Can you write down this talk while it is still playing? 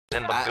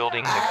in the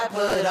building.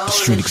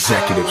 Street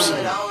executives.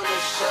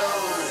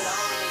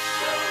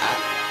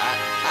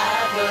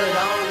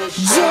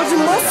 Georgia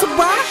Muscle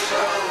Rock.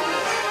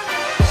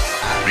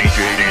 DJ.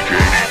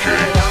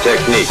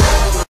 Technique.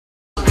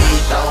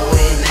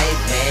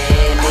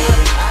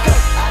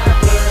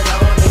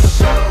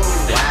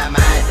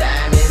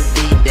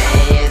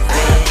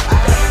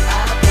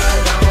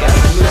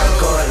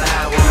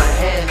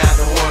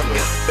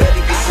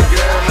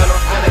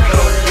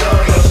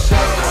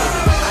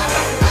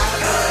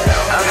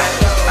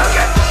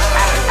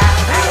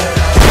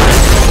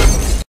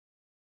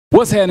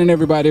 What's happening,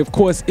 everybody? Of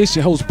course, it's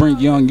your host,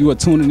 Brink Young. You are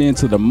tuning in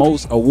to the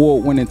most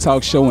award-winning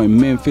talk show in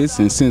Memphis,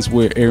 and since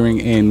we're airing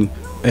in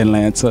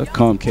Atlanta,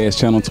 Comcast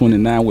Channel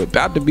 29, we're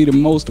about to be the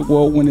most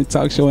award-winning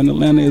talk show in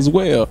Atlanta as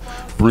well,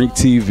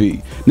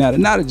 BrinkTV. Now, to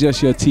not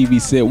adjust your TV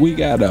set, we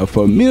got a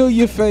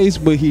familiar face,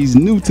 but he's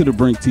new to the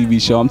BrinkTV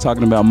show. I'm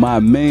talking about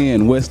my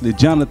man, Wesley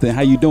Jonathan.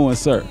 How you doing,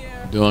 sir?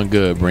 Doing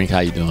good, Brink. How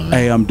you doing, man?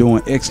 Hey, I'm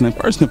doing excellent.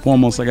 First and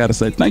foremost, I gotta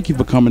say thank you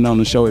for coming on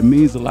the show. It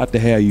means a lot to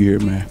have you here,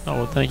 man. Oh,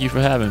 well, thank you for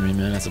having me,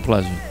 man. It's a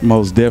pleasure.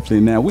 Most definitely.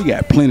 Now, we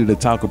got plenty to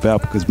talk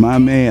about because, my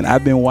man,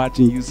 I've been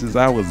watching you since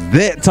I was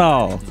that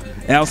tall.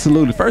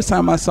 Absolutely. First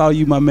time I saw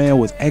you, my man,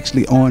 was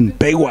actually on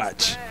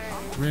Baywatch.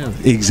 Really?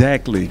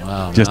 Exactly.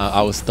 Wow. Just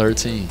I was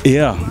 13.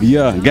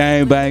 yeah,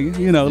 gang banging,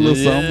 you know, a little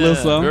something, little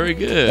something. Very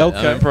good. Okay.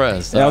 I'm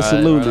impressed.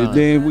 Absolutely. Right,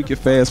 Then we can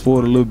fast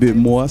forward a little bit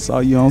more. I saw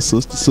you on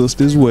Sister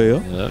as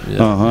well. Yep.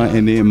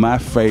 And then my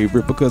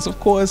favorite, because of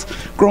course,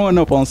 growing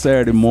up on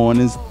Saturday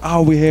mornings,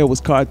 all we had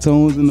was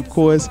cartoons and of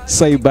course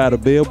Saved by the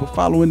Bell. But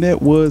following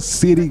that was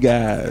City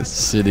Guys.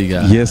 City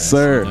Guys. Yes,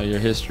 sir. I know your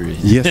history.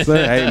 Yes,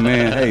 sir. Hey,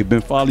 man. Hey,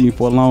 been following you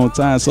for a long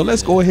time. So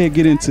let's go ahead and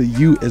get into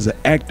you as an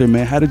actor,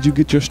 man. How did you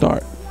get your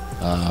start?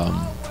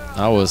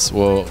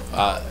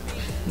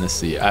 Let's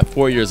see. At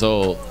 4 years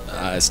old,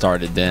 I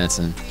started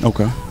dancing.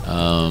 Okay.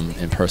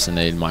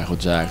 Impersonating Michael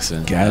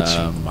Jackson.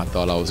 Gotcha. I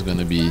thought I was going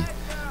to be,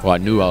 well, I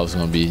knew I was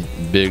going to be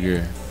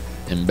bigger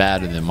and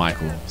badder than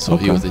Michael. So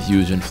he was a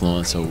huge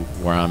influence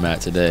of where I'm at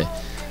today.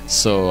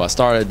 So I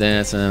started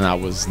dancing, and I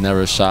was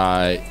never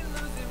shy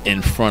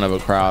in front of a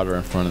crowd or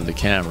in front of the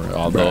camera,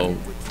 although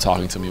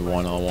talking to me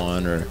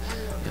one-on-one or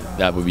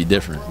that would be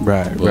different.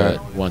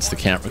 But once the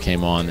camera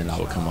came on, then I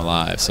would come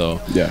alive. So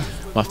yeah.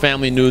 My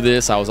family knew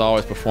this. I was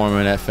always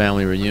performing at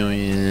family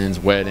reunions,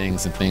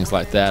 weddings, and things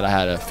like that. I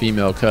had a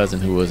female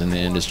cousin who was in the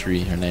industry.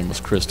 Her name was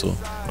Crystal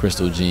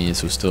Jeans,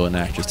 who's still an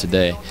actress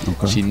today.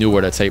 Okay. She knew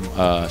where to take.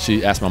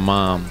 She asked my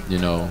mom, you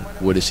know,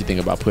 what did she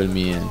think about putting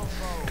me in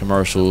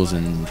commercials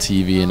and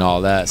TV and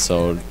all that.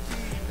 So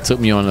took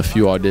me on a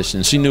few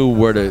auditions. She knew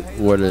where to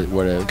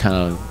kind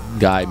of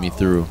guide me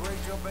through.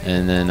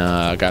 And then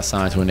I got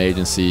signed to an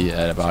agency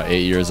at about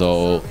 8 years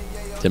old.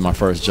 Did my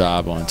first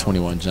job on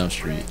 21 Jump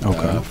Street.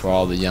 For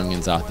all the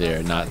youngins out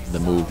there, not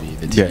the movie,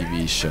 the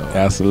TV show.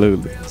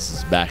 Absolutely. This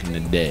is back in the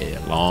day, a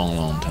long,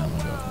 long time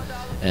ago.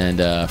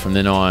 And from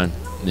then on,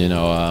 you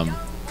know,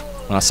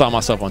 when I saw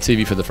myself on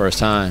TV for the first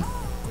time,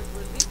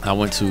 I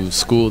went to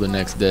school the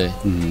next day.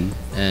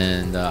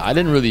 And I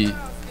didn't really,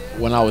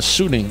 when I was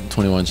shooting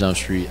 21 Jump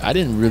Street, I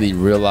didn't really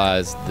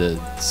realize the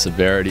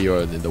severity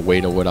or the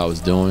weight of what I was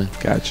doing.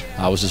 Gotcha.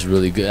 I was just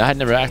really good. I had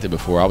never acted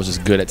before. I was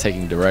just good at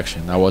taking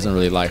direction. I wasn't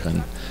really like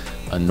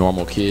a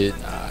normal kid.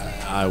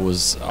 I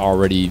was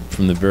already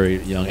from the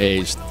very young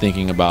age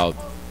thinking about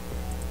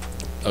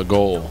a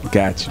goal.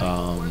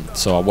 Gotcha.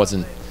 So I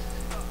wasn't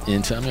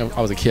into, I mean,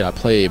 I was a kid, I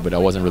played, but I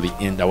wasn't really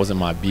in, that wasn't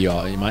my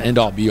be-all. My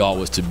end-all be-all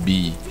was to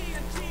be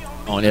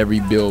on every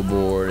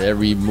billboard,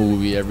 every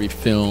movie, every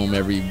film,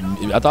 I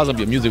thought I was gonna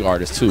be a music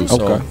artist too.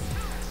 So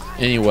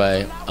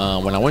anyway,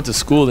 when I went to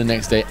school the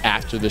next day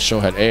after the show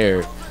had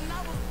aired,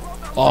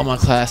 all my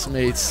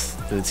classmates,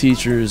 the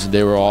teachers,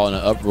 they were all in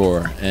an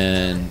uproar,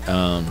 and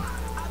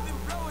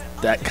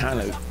that kind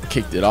of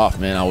kicked it off,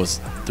 man. I was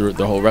through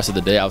the whole rest of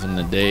the day, I was in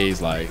the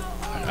days like,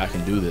 I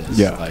can do this.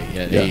 Like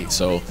at 8.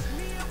 So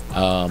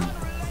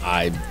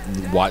I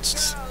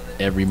watched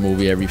every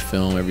movie, every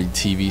film, every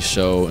TV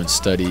show, and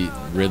studied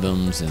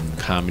rhythms and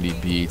comedy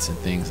beats and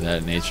things of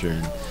that nature,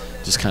 and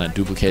just kind of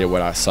duplicated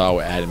what I saw,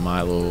 added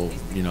my little,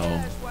 you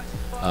know,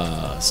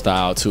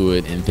 style to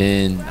it. And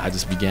then I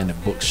just began to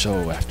book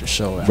show after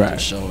show after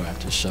show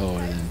after show,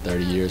 and then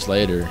 30 years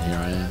later, here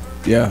I am.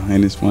 Yeah,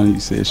 and it's funny you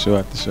said show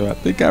after show. I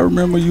think I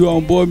remember you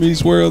on Boy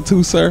Meets World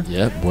too, sir.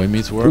 Yep, Boy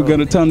Meets World. We're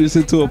gonna turn this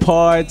into a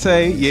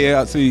party.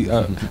 Yeah, see,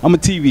 I'm a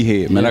TV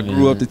head, man. I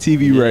grew up the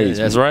TV raised.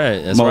 That's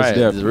right. That's right.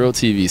 The real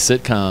TV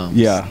sitcoms.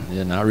 Yeah,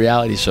 not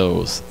reality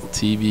shows.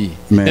 TV.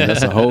 Man,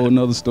 that's a whole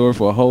nother story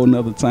for a whole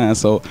nother time.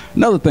 So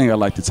another thing I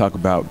like to talk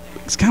about,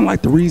 it's kind of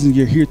like the reason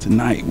you're here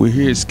tonight. We're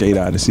here at Skate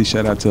Odyssey.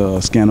 Shout out to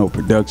Scano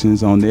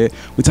Productions on that.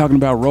 We're talking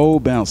about Roll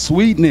Bounce,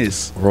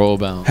 Sweetness. Roll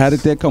Bounce. How did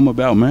that come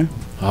about, man?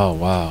 Oh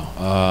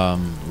wow,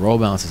 Roll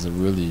Bounce is a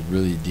really,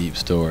 really deep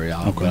story.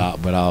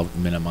 But I'll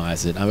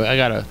minimize it. I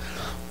got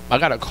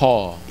a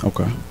call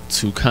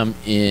to come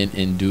in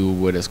and do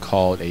what is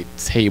called a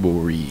table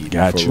read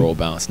for Roll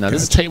Bounce. Now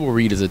this table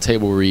read is a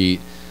table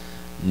read,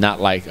 not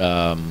like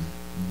how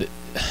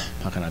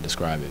can I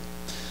describe it?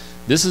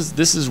 this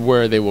is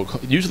where they will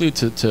usually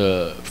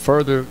to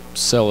further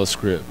sell a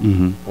script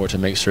or to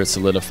make sure it's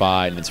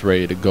solidified and it's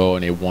ready to go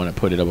and they want to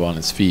put it up on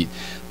its feet.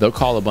 They'll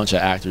call a bunch of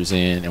actors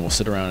in and we'll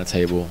sit around a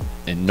table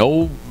and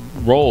no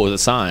role is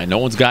assigned. No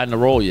one's gotten a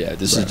role yet.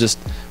 This is just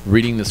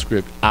reading the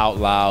script out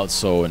loud,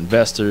 so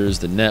investors,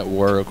 the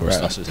network, or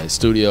I should say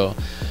studio,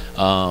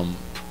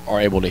 are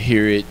able to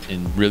hear it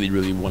and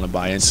really want to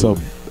buy into it. So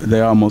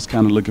they're almost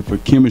kind of looking for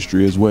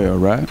chemistry as well,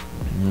 right?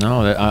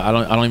 No, I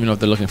don't even know if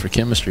they're looking for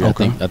chemistry. I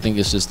think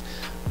it's just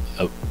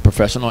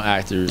professional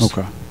actors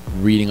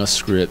reading a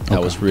script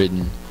that was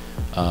written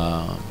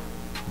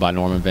by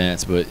Norman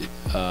Vance, but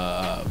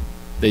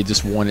they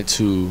just wanted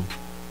to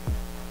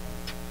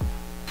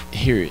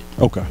hear it.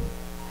 Okay.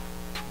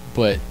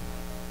 But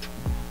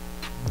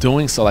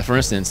doing so, like for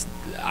instance,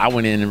 I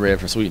went in and read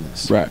for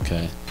Sweetness. Right.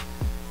 Okay.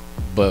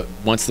 But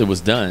once it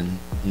was done,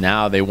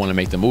 now they want to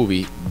make the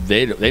movie.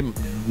 They're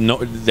not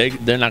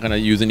going to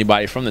use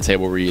anybody from the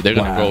table read. They're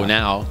going to go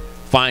now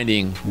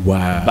finding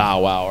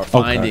Bow Wow or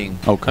finding.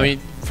 I mean,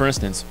 for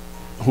instance,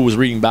 who was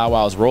reading Bow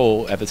Wow's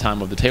role at the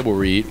time of the table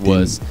read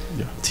was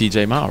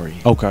T.J. Mowry.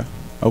 Okay.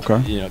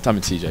 You know,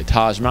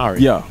 Taj Mowry.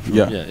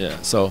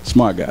 Yeah. So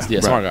smart guy. Yeah,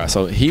 smart guy.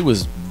 So he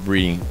was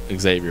reading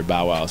Xavier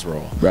Bow Wow's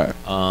role. Right.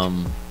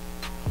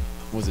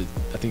 Was it?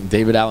 I think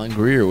David Allen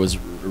Greer was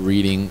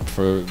reading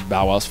for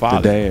Bow Wow's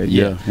father. The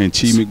dad, and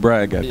Chi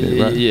McBride got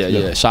there, right?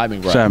 Yeah. Shy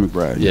McBride. Shy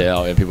McBride. Yeah.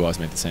 Oh, and people always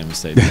make the same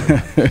mistake.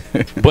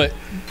 But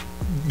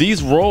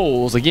these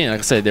roles, again, like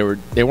I said,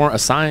 they weren't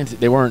assigned.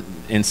 They weren't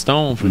in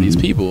stone for these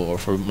people or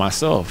for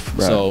myself.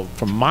 Right. So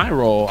for my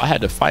role, I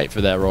had to fight for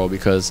that role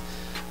because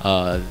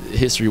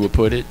history would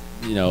put it.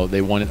 You know,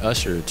 they wanted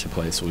Usher to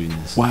play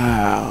Sweetness.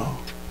 Wow.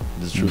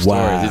 This is true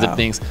story. These are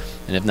things.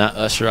 And if not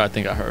Usher, I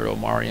think I heard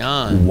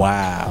Omarion.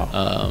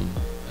 Wow.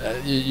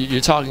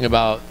 You're talking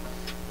about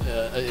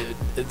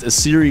a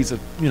series of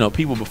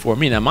people before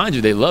me. Now, mind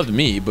you, they loved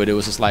me, but it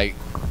was just like,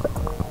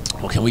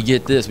 well, can we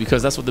get this?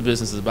 Because that's what the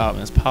business is about,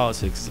 man. It's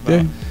politics. It's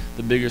about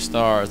the bigger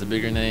stars, the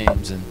bigger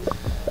names,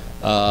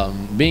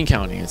 and bean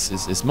counting.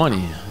 It's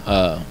money.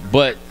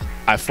 But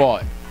I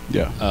fought.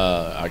 Yeah.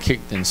 I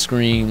kicked and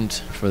screamed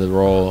for the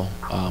role.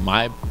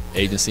 My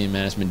agency and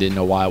management didn't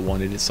know why I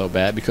wanted it so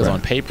bad because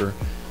on paper,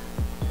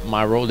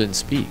 my role didn't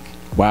speak.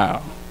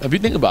 Wow. If you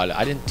think about it,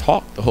 I didn't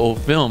talk the whole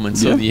film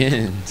until the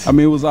end. I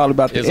mean, it was all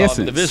about the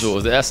essence. The visual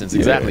was the essence,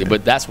 exactly.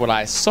 But that's what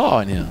I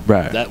saw in him.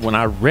 Right. That when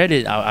I read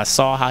it, I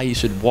saw how he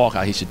should walk,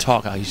 how he should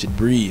talk, how he should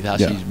breathe, how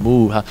he should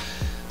move.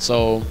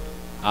 So,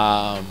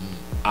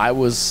 I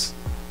was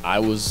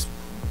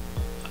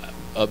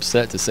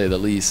upset, to say the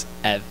least,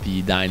 at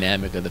the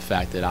dynamic of the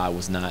fact that I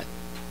was not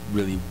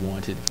really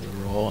wanted for the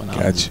role, and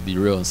I'll just be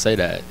real and say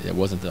that I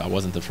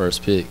wasn't the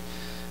first pick.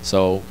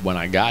 So when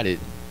I got it,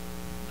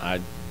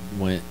 I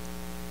went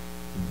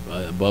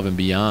above and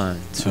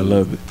beyond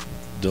to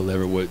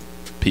deliver what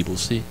people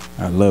see.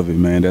 I love it,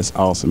 man. That's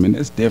awesome, and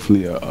that's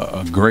definitely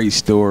a great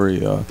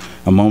story,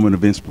 a moment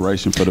of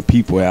inspiration for the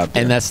people out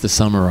there. And that's the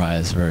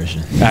summarized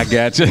version. I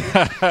got you.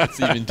 It's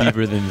even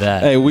deeper than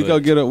that. Hey, we gonna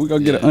get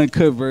an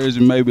uncut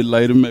version maybe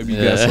later. Maybe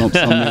you got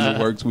something in the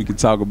works we can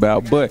talk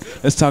about. But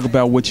let's talk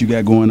about what you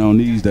got going on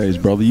these days,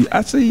 brother.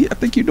 I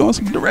think you're doing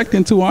some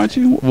directing too, aren't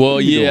you? Well,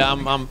 yeah,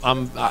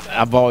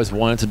 I've always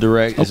wanted to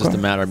direct. It's just a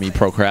matter of me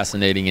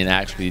procrastinating and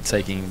actually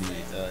taking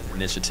the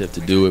initiative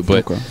to do it.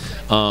 But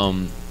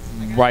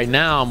right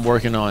now I'm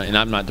working on, and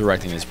I'm not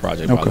directing this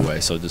project, by the way,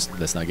 so just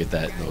let's not get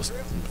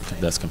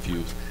that's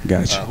confused.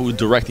 Gotcha. Who's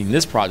directing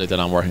this project that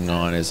I'm working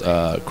on is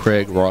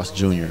Craig Ross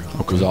Jr.,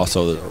 who's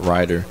also the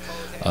writer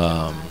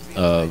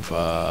of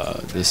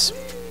this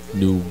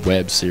new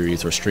web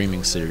series, or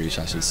streaming series,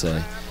 I should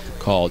say,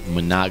 called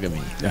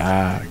Monogamy.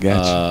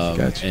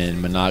 Gotcha.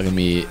 And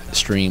Monogamy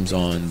streams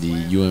on the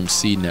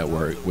UMC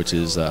network, which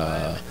is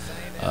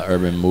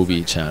urban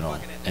movie channel,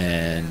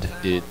 and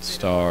it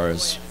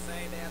stars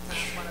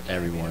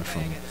everyone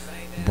from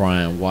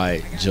Brian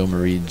White, Jill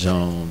Marie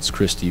Jones,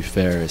 Christy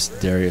Ferris,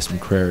 Darius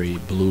McCrary,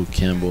 Blue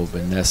Kimball,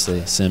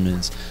 Vanessa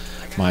Simmons,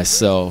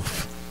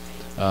 myself,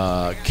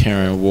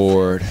 Karen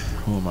Ward.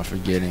 Who am I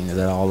forgetting? Is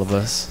that all of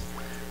us?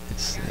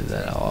 Is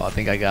that all? I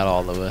think I got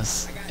all of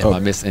us. If I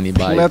miss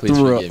anybody, please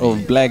forgive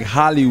me. Of Black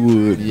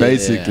Hollywood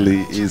basically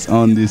is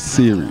on this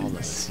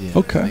series.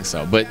 I think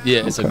so. But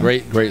yeah, it's a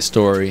great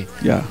story.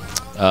 Yeah.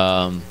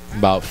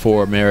 About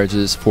four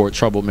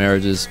troubled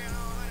marriages,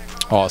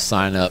 all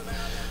sign up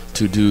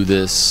to do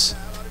this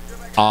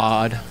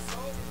odd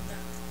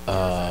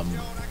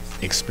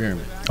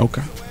experiment.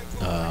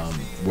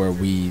 Where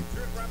we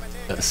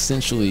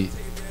essentially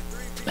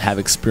have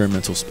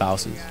experimental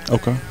spouses.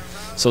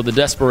 So the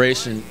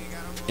desperation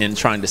in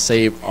trying to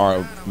save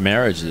our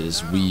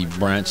marriages, we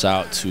branch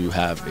out to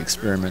have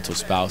experimental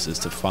spouses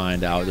to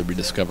find out, to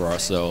rediscover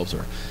ourselves,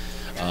 or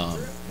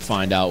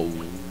find out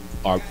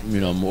our,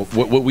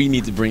 what we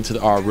need to bring to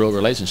our real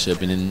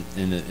relationship. And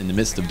in the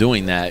midst of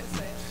doing that,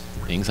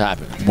 things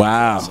happen.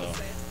 Wow. So,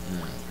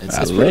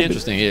 it's pretty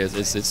interesting. Yeah,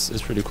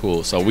 it's pretty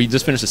cool. So we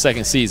just finished the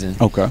second season.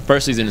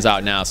 First season is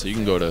out now, so you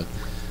can go to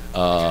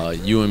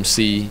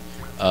UMC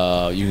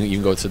You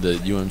can go to the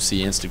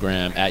UMC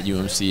Instagram at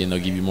UMC, and they'll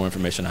give you more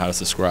information on how to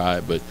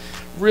subscribe. But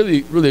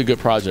really a good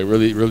project.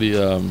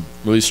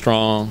 Really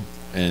strong.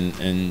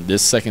 And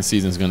this second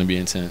season is going to be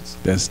intense.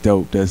 That's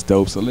dope. That's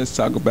dope. So let's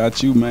talk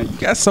about you, man. You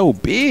got so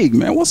big,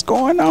 man. What's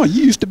going on?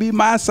 You used to be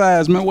my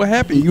size, man. What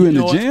happened? You in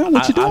the gym?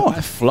 What you doing?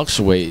 I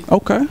fluctuate.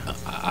 Okay.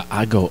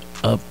 I go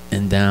up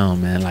and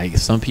down, man. Like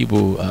some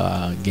people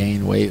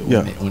gain weight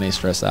when they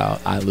stress out.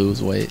 I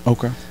lose weight.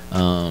 Okay.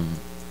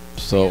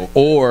 So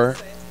or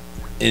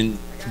in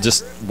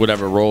just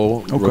whatever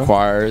role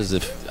requires.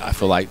 If I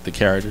feel like the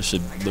character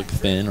should look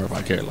thin, or if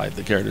I care like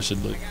the character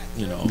should look,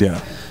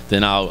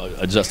 then I'll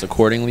adjust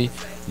accordingly.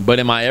 But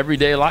in my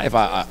everyday life,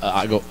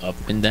 I go up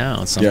and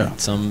down.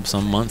 Some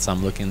months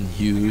I'm looking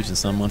huge, and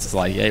some months it's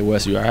like, hey,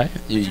 Wes, you all right?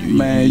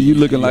 You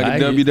looking like a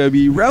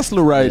WWE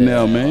wrestler right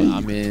now, man.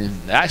 I mean,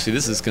 actually,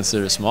 this is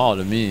considered small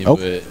to me,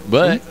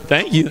 but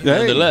thank you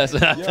nonetheless.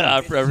 I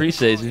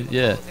appreciate you.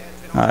 Yeah.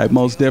 All right,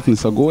 most definitely.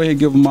 So go ahead and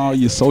give them all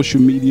your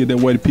social media. That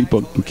way the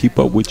people can keep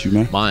up with you,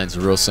 man. Mine's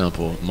real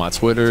simple. My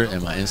Twitter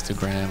and my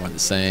Instagram are the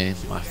same.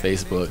 My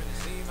Facebook,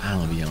 I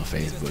don't be on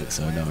Facebook,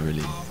 so I don't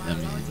really,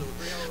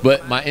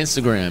 but my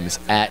Instagram is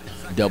at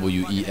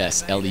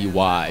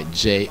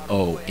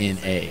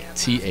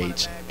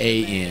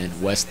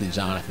WesleyJonathan, Wesley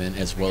Jonathan,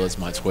 as well as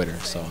my Twitter.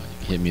 So you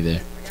can hit me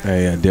there.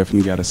 Hey, I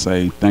definitely got to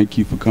say thank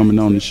you for coming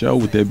on the show.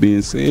 With that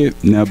being said,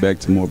 now back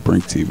to more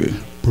Brink TV.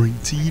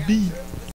 BrinkTV.